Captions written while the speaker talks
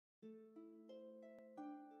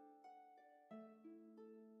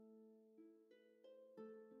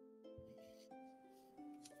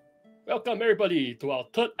Welcome everybody to our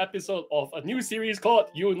third episode of a new series called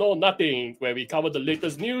You Know Nothing, where we cover the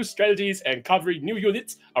latest news, strategies, and covering new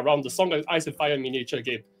units around the Song of Ice and Fire miniature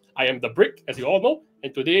game. I am the Brick, as you all know,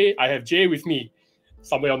 and today I have Jay with me,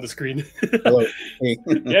 somewhere on the screen. Hello. Hey.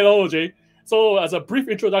 Hello, Jay. So, as a brief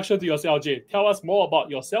introduction to yourself, Jay, tell us more about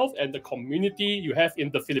yourself and the community you have in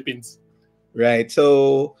the Philippines. Right.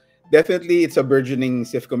 So definitely it's a burgeoning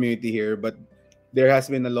SIF community here, but there has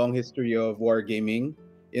been a long history of wargaming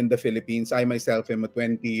in the Philippines. I myself am a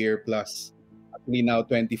 20-year plus, actually now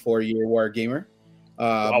 24-year wargamer,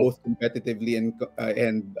 Wow. both competitively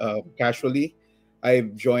and casually.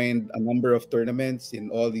 I've joined a number of tournaments in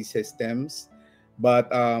all these systems, but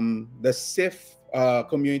the SIF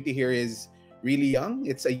community here is really young.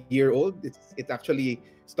 It's a year old. It actually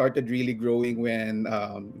started really growing when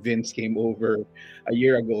Vince came over a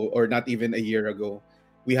year ago, or not even a year ago.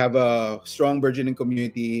 We have a strong burgeoning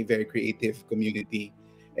community, very creative community.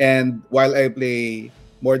 And while I play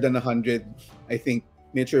more than 100, I think,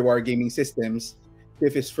 miniature wargaming systems,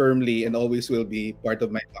 SIF is firmly and always will be part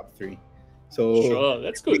of my top 3. So Sure,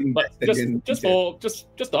 that's good. But just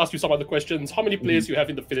to ask you some other questions, how many players you have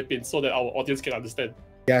in the Philippines so that our audience can understand?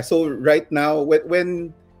 Yeah, so right now,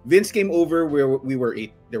 when Vince came over, we were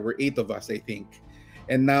 8. There were 8 of us, I think,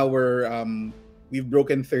 and now we've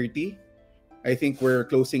broken 30. I think we're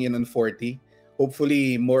closing in on 40.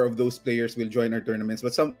 Hopefully, more of those players will join our tournaments.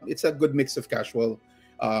 But it's a good mix of casual,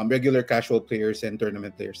 regular casual players and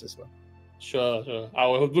tournament players as well. Sure. I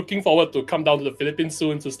was looking forward to come down to the Philippines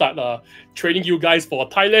soon to start training you guys for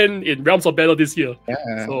Thailand in Realms of Battle this year.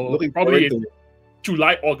 Yeah, so probably in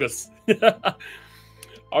July, August.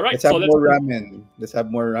 All right. Let's have more ramen. Let's have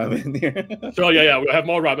more ramen here. Sure, yeah, we'll have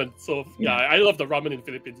more ramen. So yeah, I love the ramen in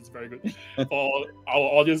Philippines. It's very good for our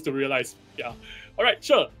audience to realize. Yeah. All right,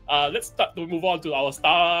 sure. Let's start to move on to our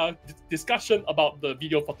star discussion about the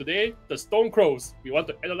video for today, the Stone Crows. We want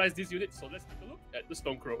to analyze this unit, so let's take a look at the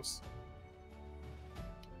Stone Crows.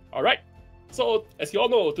 All right. So as you all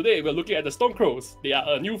know, today we're looking at the Stone Crows. They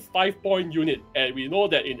are a new 5-point unit, and we know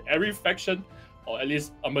that in every faction, or at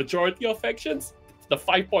least a majority of factions, the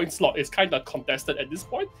 5-point slot is kind of contested at this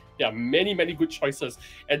point. There are many good choices,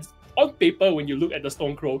 and on paper, when you look at the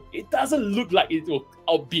Stone Crow, it doesn't look like it will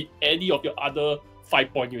outbeat any of your other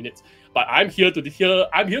 5-point units. But I'm here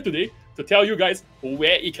today to tell you guys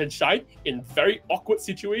where it can shine in very awkward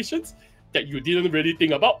situations that you didn't really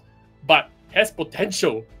think about, but has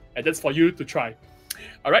potential, and that's for you to try.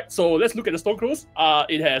 All right, so let's look at the Stone Crows.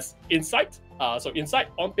 It has Insight. So Insight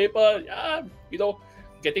on paper,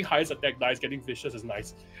 getting highest attack dice, getting vicious is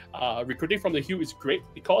nice. Recruiting from the heal is great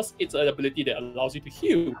because it's an ability that allows you to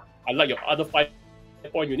heal, unlike your other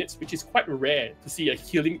 5-point units, which is quite rare to see a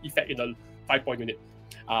healing effect in a 5-point unit.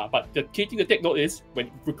 But the key thing to take note is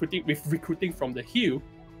when recruiting from the heal,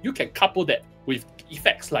 you can couple that with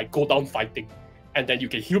effects like go down fighting, and then you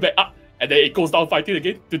can heal back up, and then it goes down fighting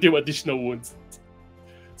again to deal additional wounds.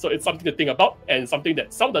 So it's something to think about, and something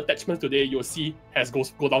that some of the attachments today you'll see has go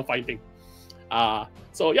down fighting.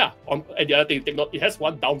 So yeah, and the other thing, take note, it has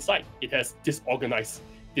one downside. It has Disorganized.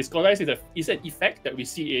 Disorganized is an effect that we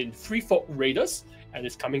see in Free Folk Raiders, and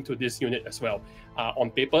it's coming to this unit as well.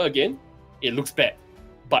 On paper, again, it looks bad.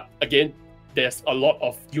 But again, there's a lot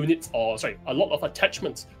of a lot of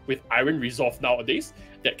attachments with Iron Resolve nowadays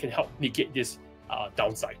that can help negate this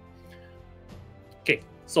downside. Okay,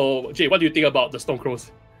 so Jay, what do you think about the Stone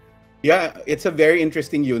Crows? Yeah, it's a very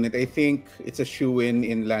interesting unit. I think it's a shoe-in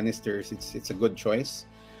Lannisters. It's a good choice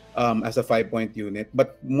as a 5-point unit.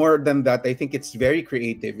 But more than that, I think it's very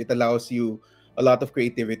creative. It allows you a lot of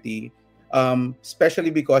creativity, especially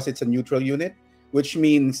because it's a neutral unit, which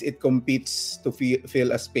means it competes to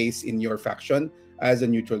fill a space in your faction as a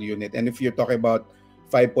neutral unit. And if you're talking about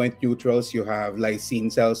 5-point neutrals, you have Lysine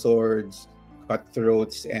Sellswords,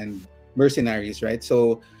 Cutthroats, and Mercenaries, right?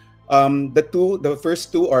 So the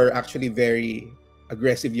first two are actually very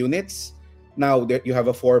aggressive units. Now that you have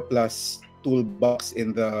a 4+ toolbox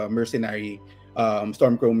in the mercenary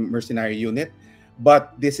Stormcrow mercenary unit,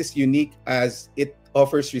 but this is unique as it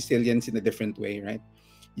offers resilience in a different way, right?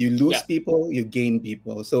 You lose people, you gain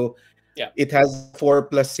people. So it has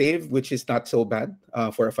 4+ save, which is not so bad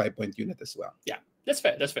for a 5-point unit as well. Yeah, that's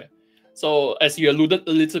fair. So as you alluded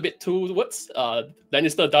a little bit towards,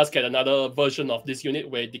 Lannister does get another version of this unit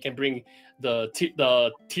where they can bring the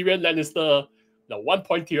Tyrion Lannister, the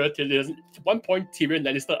 1-point Tyrion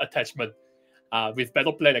Lannister attachment with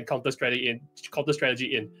battle plan and counter strategy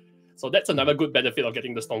in. So that's another good benefit of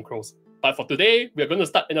getting the Stone Crows. But for today, we're going to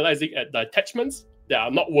start analyzing at the attachments that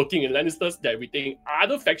are not working in Lannisters that we think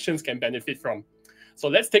other factions can benefit from. So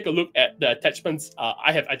let's take a look at the attachments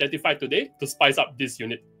I have identified today to spice up this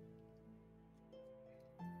unit.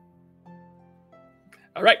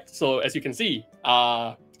 All right, so as you can see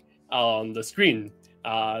on the screen,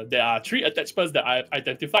 there are 3 attachments that I've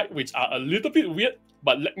identified, which are a little bit weird,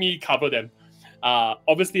 but let me cover them.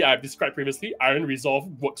 Obviously, I've described previously, Iron Resolve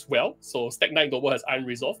works well. So Stack Knight Noble has Iron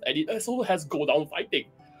Resolve, and it also has Go Down Fighting.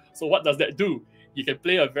 So what does that do? You can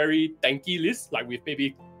play a very tanky list, like with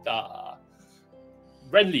maybe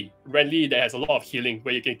Renly. Renly that has a lot of healing,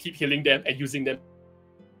 where you can keep healing them and using them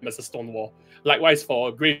as a stone wall. Likewise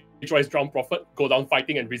for Greyjoy's Drown Prophet, Go Down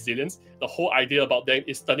Fighting and Resilience. The whole idea about them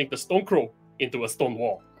is turning the Stone Crow into a stone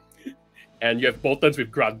wall. And you have Boltons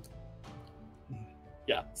with Grunt.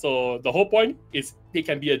 Yeah, so the whole point is they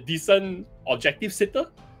can be a decent objective sitter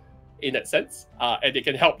in that sense, and they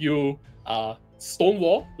can help you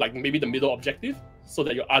stonewall, like maybe the middle objective, so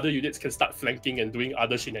that your other units can start flanking and doing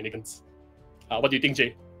other shenanigans. What do you think,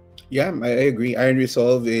 Jay? Yeah, I agree. Iron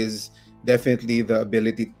Resolve is definitely the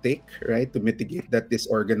ability to take, right, to mitigate that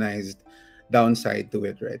disorganized downside to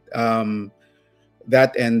it, right?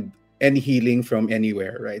 That and any healing from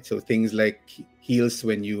anywhere, right? So things like heals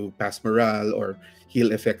when you pass morale or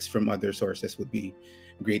heal effects from other sources would be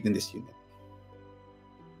great in this unit.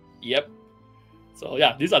 Yep. So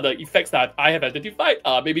yeah, these are the effects that I have identified.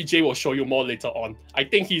 Maybe Jay will show you more later on. I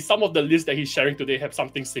think some of the lists that he's sharing today have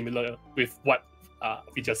something similar with what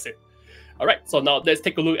we just said. All right, so now let's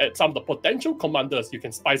take a look at some of the potential commanders you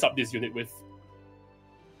can spice up this unit with.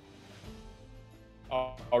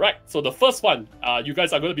 All right, so the first one, you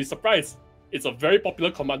guys are going to be surprised. It's a very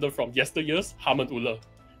popular commander from yesteryears, Harmon Uller.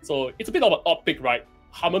 So it's a bit of an odd pick, right?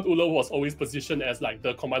 Harmon Uller was always positioned as like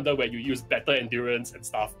the commander where you use better endurance and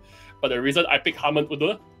stuff. But the reason I picked Harmon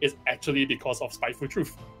Uller is actually because of Spiteful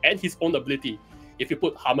Truth and his own ability. If you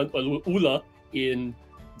put Harmon Uller in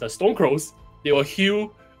the Stone Crows, they will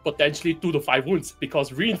heal potentially 2 to 5 wounds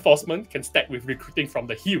because reinforcement can stack with recruiting from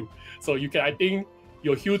the heal. So you can, I think,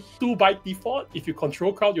 you'll heal 2 by default. If you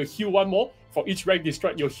control crowd, you'll heal 1 more. For each rank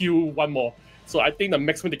destroyed, you'll heal 1 more. So I think the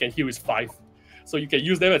maximum they can heal is 5. So you can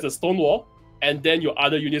use them as a stone wall, and then your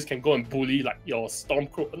other units can go and bully like your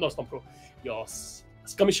your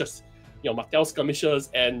skirmishers, your Martell skirmishers,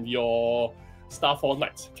 and your Starfall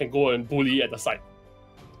Knights can go and bully at the side.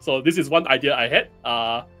 So this is one idea I had.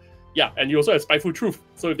 Yeah, and you also have Spiteful Truth.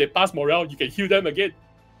 So if they pass morale, you can heal them again.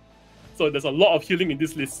 So there's a lot of healing in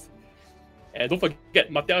this list. And don't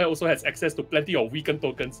forget, Martell also has access to plenty of weakened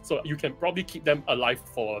tokens, so you can probably keep them alive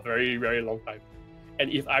for a very, very long time. And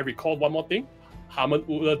if I recall one more thing, Harmon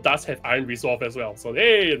Uller does have Iron Resolve as well. So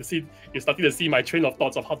hey, you're starting to see my train of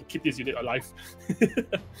thoughts of how to keep this unit alive.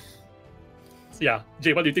 So yeah,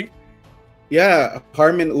 Jay, what do you think? Yeah,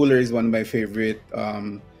 Harmon Uller is one of my favorite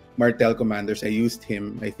Martell commanders. I used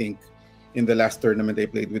him, I think, in the last tournament I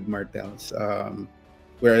played with Martells,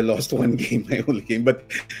 where I lost 1 game, my only game.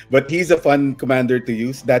 But he's a fun commander to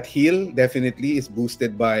use. That heal definitely is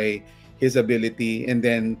boosted by his ability, and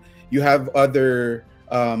then you have other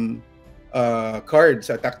cards,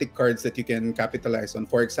 tactic cards that you can capitalize on.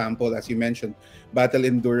 For example, as you mentioned, battle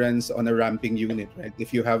endurance on a ramping unit, right?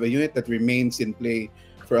 If you have a unit that remains in play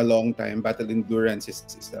for a long time, battle endurance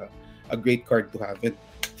is a great card to have. And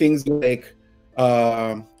things like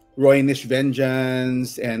Roynish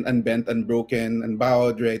Vengeance and Unbent, Unbroken,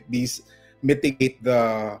 Unbowed, right? These mitigate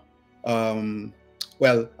the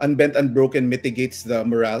Unbent, Unbroken mitigates the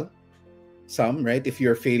morale some, right? If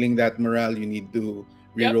you're failing that morale, you need to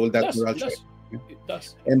reroll that morale check. It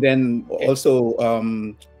does. And then also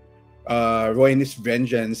Roynish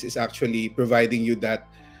Vengeance is actually providing you that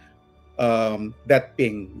that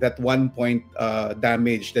ping, that 1 point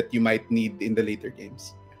damage that you might need in the later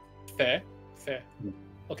games. Fair.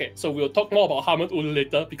 Okay, so we'll talk more about Harmon Uller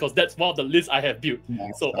later because that's one of the lists I have built.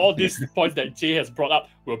 So all these points that Jay has brought up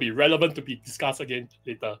will be relevant to be discussed again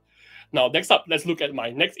later. Now, next up, let's look at my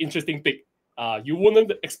next interesting pick. You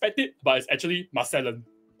wouldn't expect it, but it's actually Marcellin.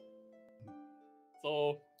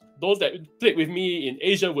 So those that played with me in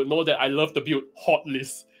Asia would know that I love to build Horde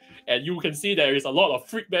lists. And you can see there is a lot of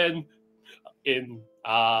Freakmen in...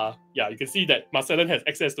 you can see that Marcellin has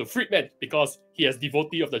access to Freakmen because he has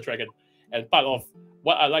Devotee of the Dragon. And part of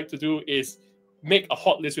what I like to do is make a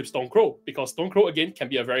Horde list with Stonecrow, because Stonecrow, again, can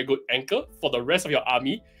be a very good anchor for the rest of your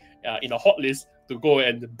army in a Horde list to go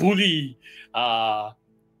and bully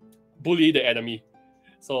the enemy.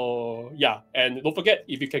 So, yeah. And don't forget,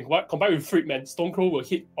 if you can combine with Freakman, Stonecrow will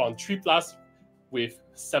hit on 3+ with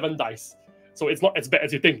 7 dice. So it's not as bad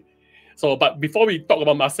as you think. So, but before we talk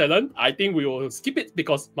about Marcellin, I think we will skip it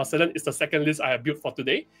because Marcellin is the second list I have built for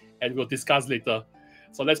today, and we'll discuss later.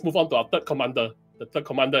 So let's move on to our third commander. The third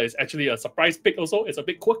commander is actually a surprise pick also. It's a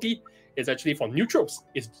bit quirky. It's actually for neutrals.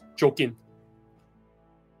 It's Jokin.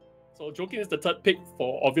 So Jokin is the third pick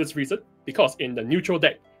for obvious reason, because in the neutral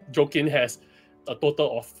deck, Jokin has a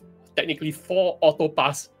total of technically 4 auto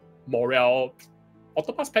pass morale.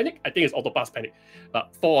 Auto pass panic? I think it's auto pass panic.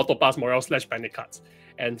 But 4 auto pass morale / panic cards.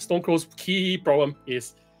 And Stonecrow's key problem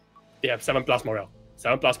is they have 7+ morale.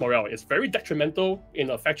 7+ morale is very detrimental in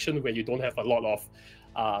a faction where you don't have a lot of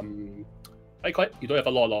you don't have a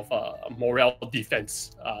lot of morale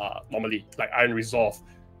defense normally, like Iron Resolve.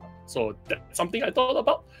 So that's something I thought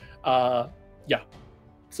about. Yeah.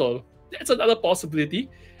 So that's another possibility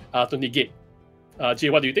to negate. Jay,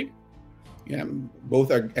 what do you think? Yeah,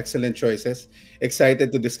 both are excellent choices.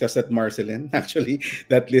 Excited to discuss that Marcelin. Actually,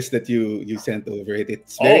 that list that you sent over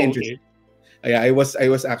it's very interesting. Yeah, I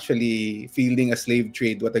was actually fielding a slave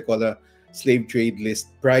trade, what I call a slave trade list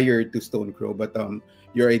prior to Stonecrow, but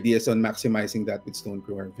your ideas on maximizing that with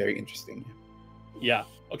Stonecrow are very interesting. Yeah.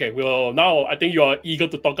 Okay. Well, now I think you are eager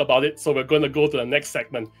to talk about it, so we're going to go to the next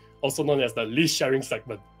segment, also known as the list sharing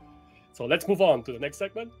segment. So let's move on to the next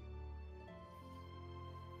segment.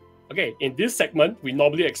 Okay, in this segment, we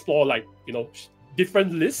normally explore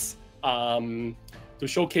different lists to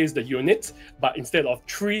showcase the units, but instead of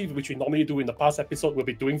 3, which we normally do in the past episode, we'll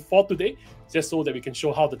be doing 4 today, just so that we can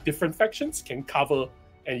show how the different factions can cover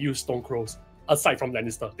and use Stonecrows, aside from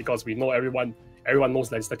Lannister, because we know everyone knows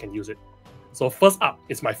Lannister can use it. So first up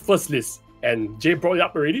is my first list, and Jay brought it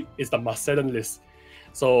up already, it's the Marcellen list.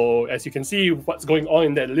 So as you can see what's going on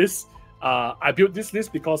in that list, I built this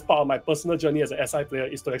list because part of my personal journey as an SI player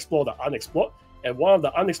is to explore the unexplored, and one of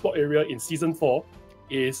the unexplored area in Season 4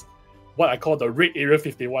 is what I call the Raid Area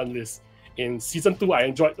 51 list. In Season 2, I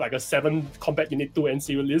enjoyed like a 7 combat unit 2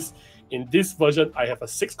 NCU list. In this version, I have a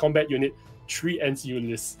 6 combat unit 3 NCU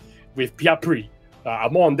list with PR3.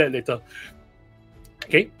 More on that later.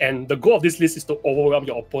 Okay, and the goal of this list is to overwhelm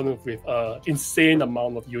your opponent with an insane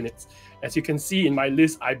amount of units. As you can see in my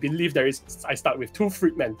list, I believe I start with 2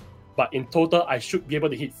 Freedmen, but in total, I should be able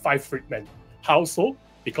to hit 5 Freedmen. How so?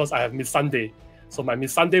 Because I have Missandei. So my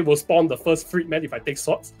Missandei will spawn the first Freedman if I take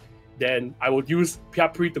swords. Then I will use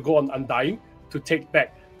PR3 to go on Undying to take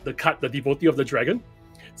back the card, the Devotee of the Dragon.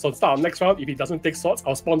 So start of next round, if he doesn't take swords,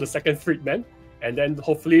 I'll spawn the second Freedman, and then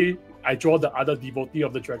hopefully I draw the other Devotee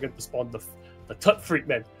of the Dragon to spawn the third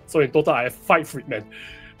Freedman. So in total, I have 5 Freedmen.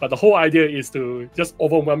 But the whole idea is to just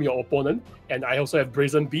overwhelm your opponent. And I also have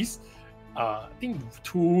Brazen Beasts. I think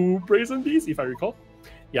 2 Brazen Beasts, if I recall.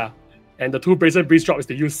 Yeah. And the 2 Brazen Beasts drop is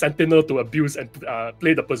to use Sentinel to abuse and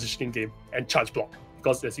play the positioning game and charge block.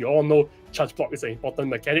 Because as you all know, charge block is an important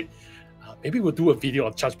mechanic. Maybe we'll do a video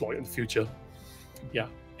on charge block in the future. Yeah.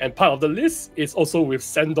 And part of the list is also with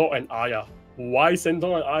Sandor and Arya. Why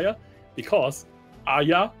Sandor and Arya? Because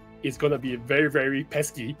Arya is going to be very, very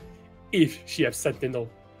pesky if she has Sentinel.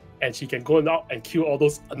 And she can go out and kill all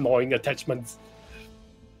those annoying attachments.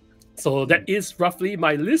 So that is roughly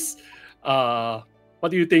my list.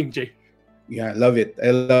 What do you think, Jay? Yeah, I love it.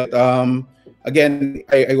 I love it. Again,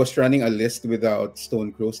 I was running a list without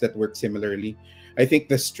Stonecrows that worked similarly. I think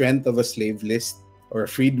the strength of a slave list or a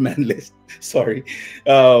freedman list,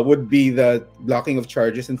 would be the blocking of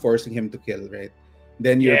charges and forcing him to kill, right?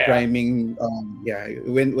 Then you're priming,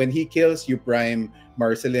 when he kills, you prime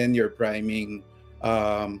Marcelin, you're priming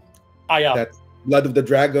Arya. That Blood of the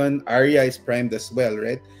Dragon. Arya is primed as well,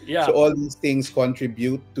 right? Yeah. So all these things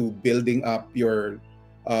contribute to building up your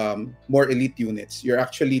more elite units. You're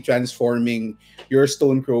actually transforming your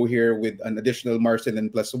Stonecrow here with an additional Marcelin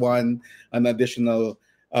 +1, an additional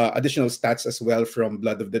stats as well from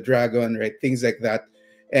Blood of the Dragon, right? Things like that.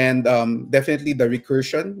 And definitely the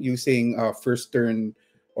recursion using first turn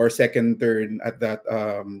or second turn at that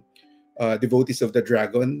Devotees of the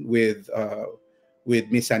Dragon with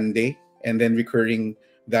Missandei, and then recurring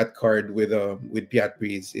that card with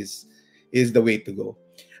Piatris is the way to go.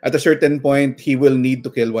 At a certain point, he will need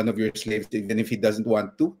to kill one of your slaves, even if he doesn't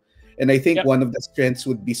want to. And I think one of the strengths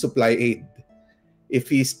would be supply aid. If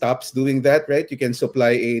he stops doing that, right, you can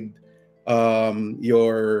supply aid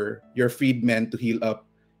your freedmen to heal up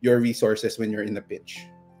your resources when you're in a pinch.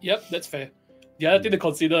 Yep, that's fair. The other thing to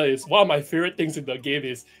consider is one of my favorite things in the game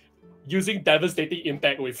is using Devastating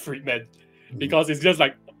Impact with freedmen, because it's just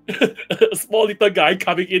like a small little guy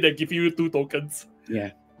coming in and giving you 2 tokens. Yeah.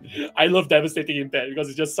 I love Devastating Impact because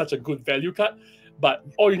it's just such a good value card, but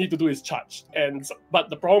all you need to do is charge. But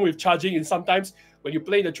the problem with charging is sometimes when you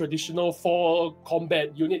play the traditional 4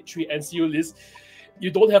 combat unit 3 NCU list, you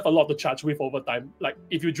don't have a lot to charge with over time. Like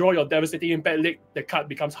if you draw your Devastating Impact late, the card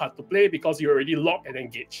becomes hard to play because you're already locked and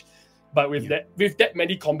engaged. But with that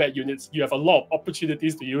many combat units, you have a lot of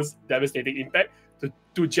opportunities to use Devastating Impact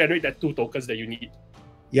to generate that 2 tokens that you need.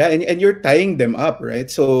 Yeah, and you're tying them up, right?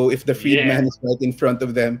 So if the Yeah. freedman is right in front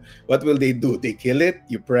of them, what will they do? They kill it.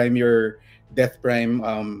 You prime your death prime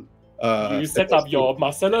You set up statistic. your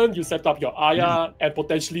Marcellin, you set up your Yeah, Aya, and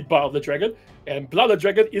potentially Blood of the Dragon. And Blood of the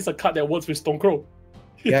Dragon is a card that works with Stonecrow.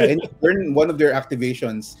 yeah, and you burn one of their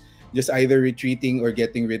activations, just either retreating or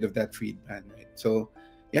getting rid of that freedman, right? So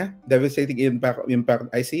yeah, devastating impact.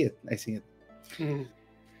 I see it. I see it. Mhm.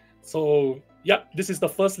 So yeah, this is the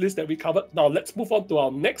first list that we covered. Now let's move on to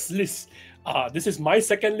our next list. This is my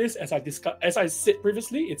second list. As I said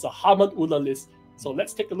previously, it's a Harmon Ulla list. So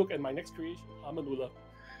let's take a look at my next creation, Harmon Ulla.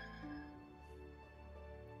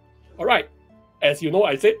 All right, as you know,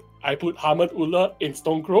 I said I put Harmon Ulla in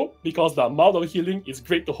Stonecrow because the amount of healing is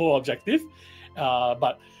great to hold objective,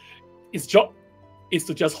 but its job is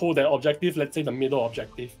to just hold that objective, let's say the middle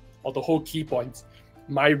objective, or the whole key points.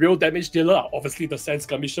 My real damage dealer are obviously the Sand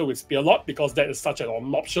Skirmisher with Spearlord, because that is such an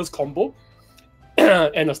obnoxious combo,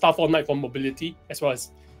 and a Starfall Knight for mobility, as well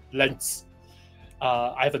as Lance.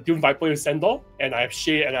 I have a Doom Viper with Sandor, and I have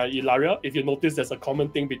Shay and Ilaria. If you notice, there's a common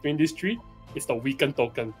thing between these three. It's the weakened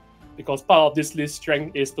token. Because part of this list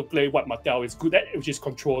strength is to play what Martell is good at, which is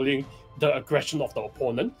controlling the aggression of the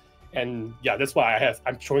opponent. And yeah, that's why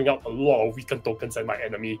I'm throwing out a lot of weakened tokens at my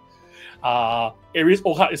enemy. Ares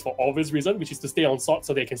Ohad is for obvious reason, which is to stay on sword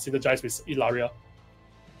so they can synergize with Ilaria.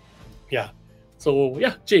 Yeah. So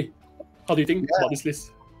yeah, Jay, how do you think about this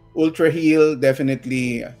list? Ultra heal,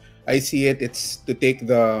 definitely. I see it. It's to take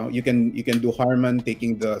the you can do Harmon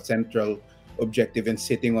taking the central objective and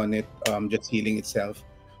sitting on it, just healing itself.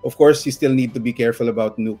 Of course, you still need to be careful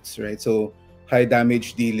about nukes, right? So high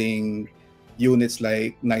damage dealing units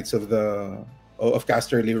like Knights of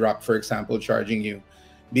Casterly Rock, for example, charging you.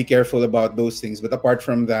 Be careful about those things. But apart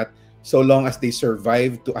from that, so long as they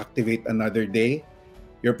survive to activate another day,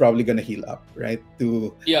 you're probably gonna heal up, right?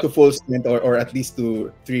 To full strength or at least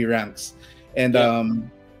to 3 ranks. And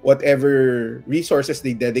whatever resources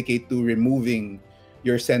they dedicate to removing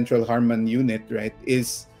your central Harmon unit, right,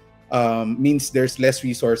 is means there's less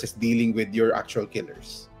resources dealing with your actual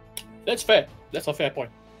killers. That's fair. That's a fair point.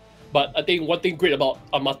 But I think one thing great about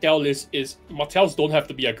a Martell list is Martells don't have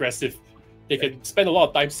to be aggressive. They can spend a lot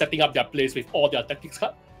of time setting up their plays with all their tactics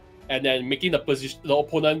card, and then making the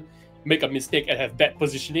opponent make a mistake and have bad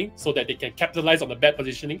positioning, so that they can capitalize on the bad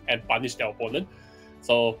positioning and punish their opponent.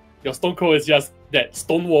 So your Stonecrow is just that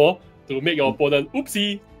stone wall to make your opponent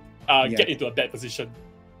oopsie get into a bad position.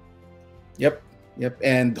 Yep,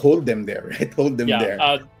 and hold them there, right? Hold them there.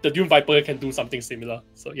 The Doom Viper can do something similar.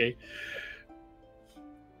 So yay.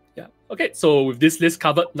 Yeah. Okay, so with this list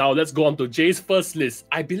covered, now let's go on to Jay's first list.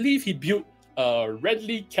 I believe he built a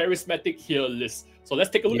Renly Charismatic Heal list. So let's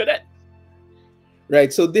take a look at that.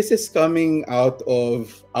 Right, so this is coming out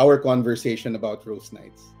of our conversation about Rose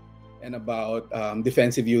Knights and about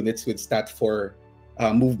defensive units with stat 4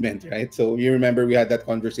 movement, right? So you remember we had that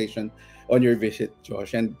conversation on your visit,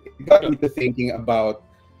 Josh, and it got me to thinking about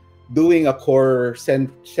doing a core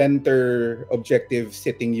center objective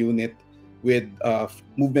sitting unit with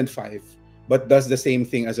movement 5, but does the same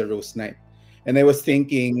thing as a Rose Knight. And I was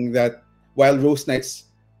thinking that while Rose Knights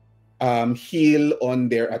heal on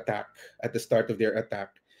their attack at the start of their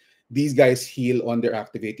attack, these guys heal on their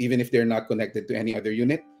activate, even if they're not connected to any other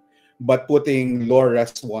unit. But putting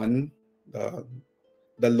Loras 1,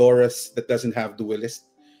 the Loras that doesn't have duelist,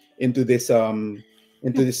 into this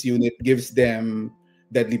unit gives them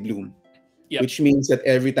Deadly Bloom, which means that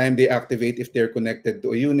every time they activate, if they're connected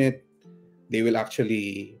to a unit, they will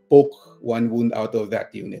actually poke 1 wound out of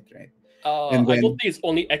that unit, right? And then, I don't think it's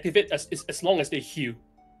only activate as long as they heal.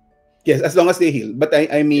 Yes, as long as they heal. But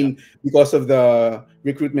I mean, because of the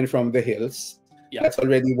recruitment from the hills, that's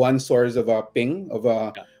already 1 source of a ping, of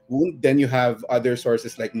a wound. Then you have other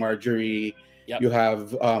sources like Marjorie. You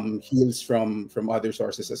have heals from other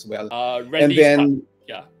sources as well. And then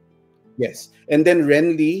yes, and then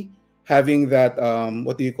Renly having that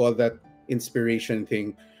what do you call that inspiration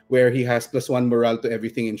thing, where he has +1 morale to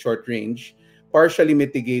everything in short range, partially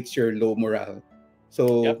mitigates your low morale.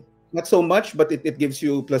 So not so much, but it gives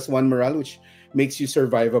you +1 morale, which makes you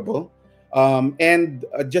survivable. And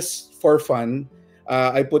just for fun,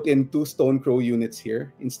 I put in 2 Stonecrow units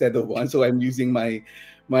here instead of 1. So I'm using my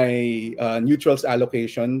neutrals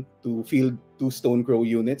allocation to field 2 Stonecrow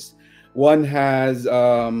units. One has,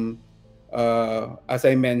 as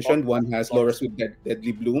I mentioned, one has Loras with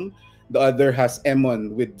Deadly Bloom. The other has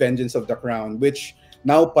Emon with Vengeance of the Crown, which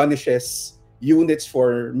now punishes units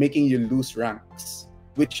for making you lose ranks,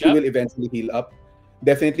 which you will eventually heal up.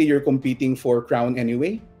 Definitely, you're competing for Crown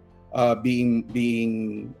anyway,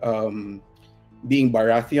 being being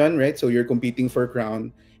Baratheon, right? So you're competing for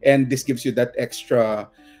crown, and this gives you that extra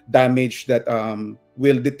damage that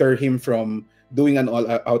will deter him from doing an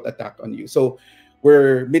all-out attack on you. So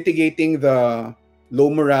we're mitigating the low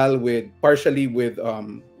morale partially with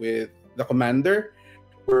the commander.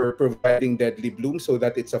 We're providing deadly bloom so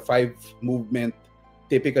that it's a 5 movement,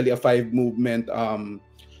 typically a 5 movement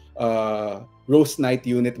roast knight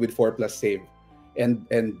unit with 4+ save and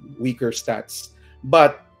weaker stats.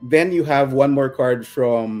 But then you have one more card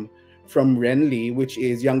from Renly, which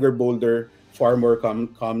is Younger, Bolder, Far More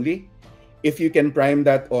Calmly. If you can prime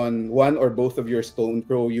that on one or both of your Stone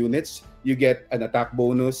Crow units, you get an attack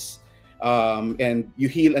bonus, and you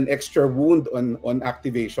heal an extra wound on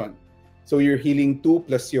activation. So you're healing 2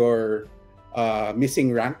 plus your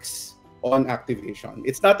missing ranks on activation.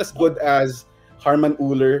 It's not as good as Harman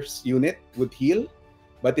Uller's unit would heal,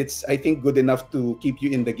 but it's, I think, good enough to keep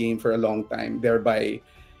you in the game for a long time, thereby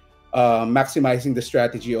maximizing the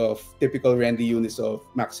strategy of typical Renly units of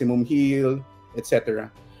maximum heal,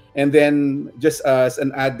 etc. And then just as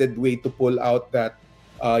an added way to pull out that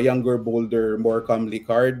Younger, Bolder, More Comely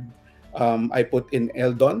card, I put in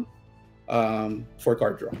Eldon for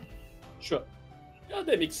card draw. Sure. Yeah,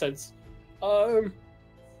 that makes sense.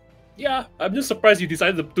 Yeah, I'm just surprised you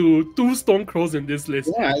decided to do 2 Stone Crows in this list.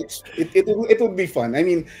 Yeah, it would be fun. I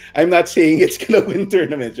mean, I'm not saying it's gonna win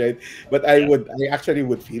tournaments, right? But I actually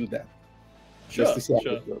would feel that. Sure, just to see how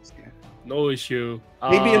sure. it goes. Yeah. No issue.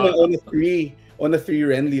 Maybe on a 3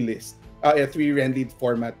 Renly list, a 3 Renly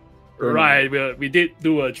format. Right, we did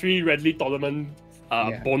do a 3 Renly tournament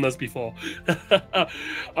bonus before.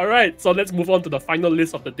 All right, so let's move on to the final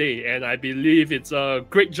list of the day, and I believe it's a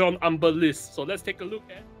Great John Umber list. So let's take a look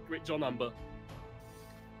at Great John Umber.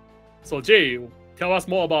 So Jay, tell us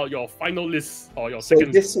more about your final list or your second.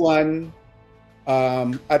 So this one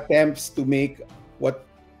attempts to make what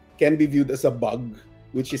can be viewed as a bug,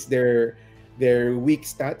 which is their weak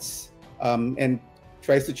stats, and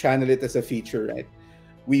tries to channel it as a feature, right?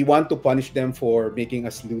 We want to punish them for making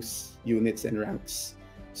us lose units and ranks.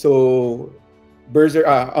 So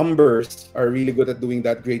Umbers are really good at doing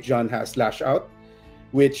that. Great John has Lash Out,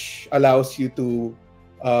 which allows you to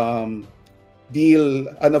deal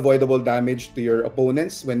unavoidable damage to your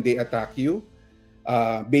opponents when they attack you,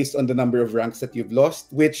 based on the number of ranks that you've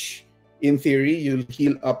lost, which in theory you'll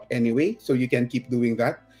heal up anyway, so you can keep doing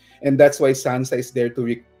that. And that's why Sansa is there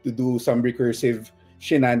to do some recursive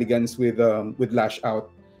shenanigans with Lash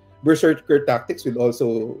Out. Berserker tactics will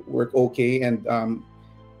also work okay, and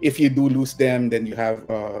if you do lose them, then you have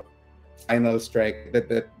final strike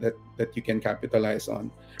that you can capitalize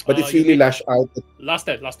on. But it's really Lash Out. Last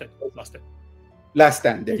stand. Last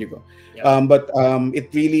stand. There you go. Yeah. But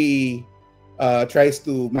it really tries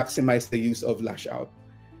to maximize the use of Lash Out.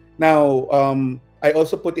 Now, I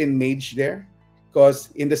also put in Mage there, because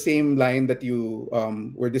in the same line that you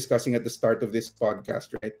were discussing at the start of this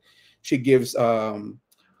podcast, right? She gives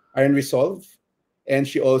Iron Resolve, and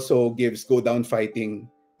she also gives Go Down Fighting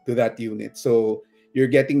to that unit. So you're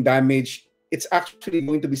getting damage. It's actually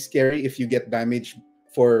going to be scary if you get damage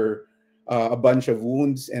for a bunch of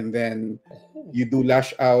wounds, and then you do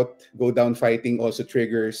Lash Out. Go Down Fighting also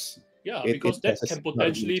triggers. Yeah, because that can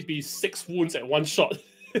potentially be 6 wounds at one shot.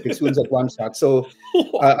 6 wounds at one shot. So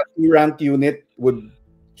a 2-rank unit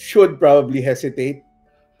should probably hesitate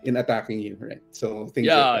in attacking you, right? So things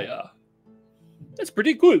like that. Yeah. That's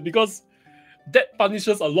pretty good, because that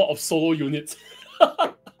punishes a lot of solo units.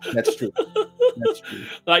 That's true.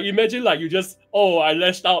 Like, imagine you just, I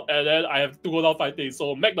lashed out and then I have to go down fighting.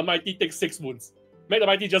 So Meg the Mighty takes 6 wounds. Meg the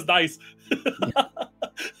Mighty just dies.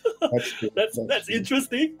 That's true. That's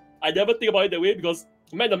interesting. I never think about it that way, because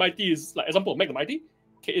Meg the Mighty is, like, example, Meg the Mighty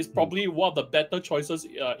is probably one of the better choices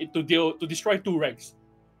to destroy 2 ranks.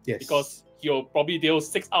 Yes. Because he'll probably deal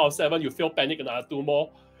 6 out of 7, you feel panic another 2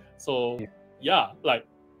 more. So yeah,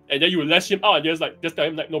 and then you lash him out and just tell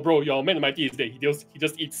him no bro, your Meg the Mighty is dead. He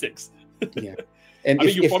just eats 6. Yeah. And I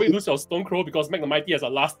mean, you probably lose your Stone Crow because Meg the Mighty has a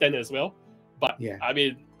last stand as well. But I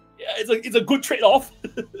mean, it's a good trade-off.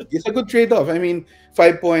 It's a good trade-off. I mean,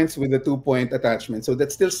 5 points with a 2-point attachment, so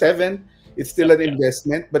that's still 7. It's still an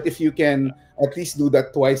investment, but if you can at least do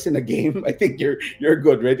that twice in a game, I think you're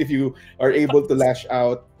good, right? If you are able to lash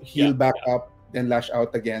out, heal back up, then lash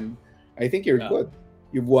out again, I think you're good.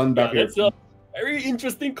 You've won back. That's a very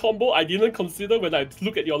interesting combo I didn't consider when I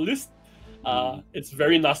look at your list. It's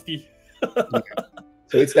very nasty. So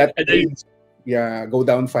it's that Go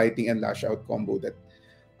Down Fighting and Lash Out combo that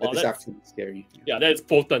is actually scary. Yeah, that is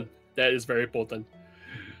potent. That is very potent.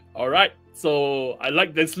 All right, so I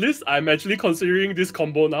like this list. I'm actually considering this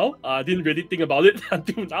combo now. I didn't really think about it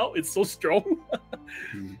until now. It's so strong.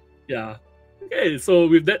 Yeah, Okay, so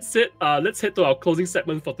with that said, let's head to our closing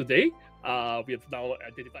segment for today. We have now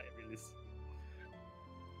identified every list.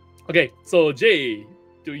 Okay, so Jay,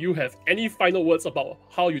 do you have any final words about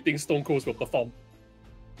how you think Stone Cold will perform?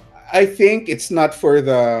 I think it's not for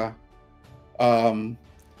the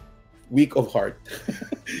weak of heart.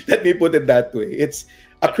 Let me put it that way. It's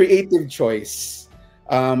a creative choice.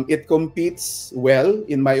 It competes well,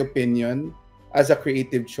 in my opinion, as a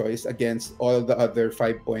creative choice against all the other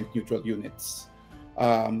 5-point neutral units.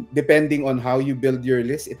 Depending on how you build your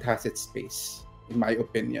list, it has its space, in my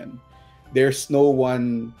opinion. There's no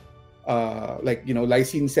one,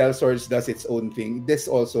 Lysine Sellswords does its own thing. This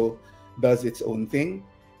also does its own thing.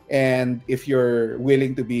 And if you're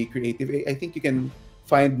willing to be creative, I think you can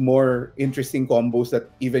find more interesting combos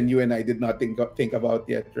that even you and I did not think about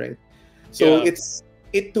yet, right? So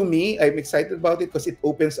to me, I'm excited about it because it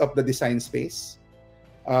opens up the design space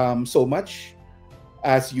so much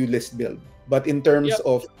as you list build. But in terms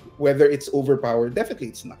of whether it's overpowered, definitely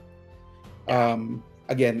it's not.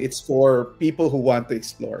 Again, it's for people who want to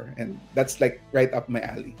explore, and that's like right up my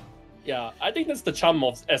alley. Yeah, I think that's the charm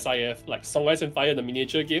of SIF, like Song Ice and Fire, the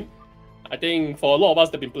miniature game. I think for a lot of us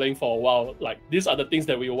that have been playing for a while, like these are the things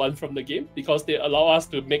that we want from the game because they allow us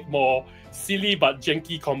to make more silly but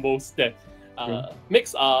janky combos that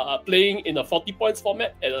makes playing in a 40 points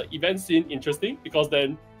format at an event scene interesting because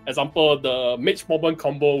then, example, the Mage Moment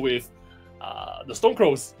combo with the Stone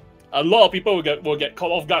Crows, a lot of people will get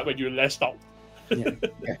caught off guard when you lashed out.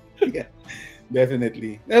 Yeah,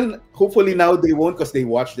 definitely. And hopefully now they won't because they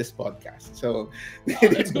watch this podcast. So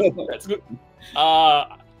that's good. That's good.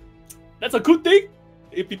 That's a good thing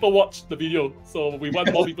if people watch the video. So we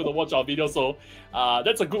want more people to watch our video. So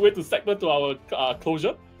that's a good way to segment to our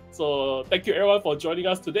closure. So thank you everyone for joining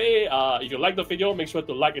us today. If you like the video, make sure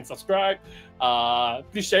to like and subscribe.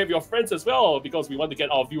 Please share with your friends as well because we want to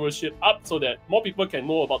get our viewership up so that more people can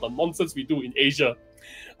know about the nonsense we do in Asia.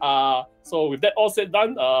 So with that all said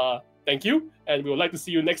done, thank you, and we would like to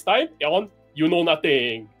see you next time on You Know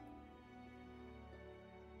Nothing.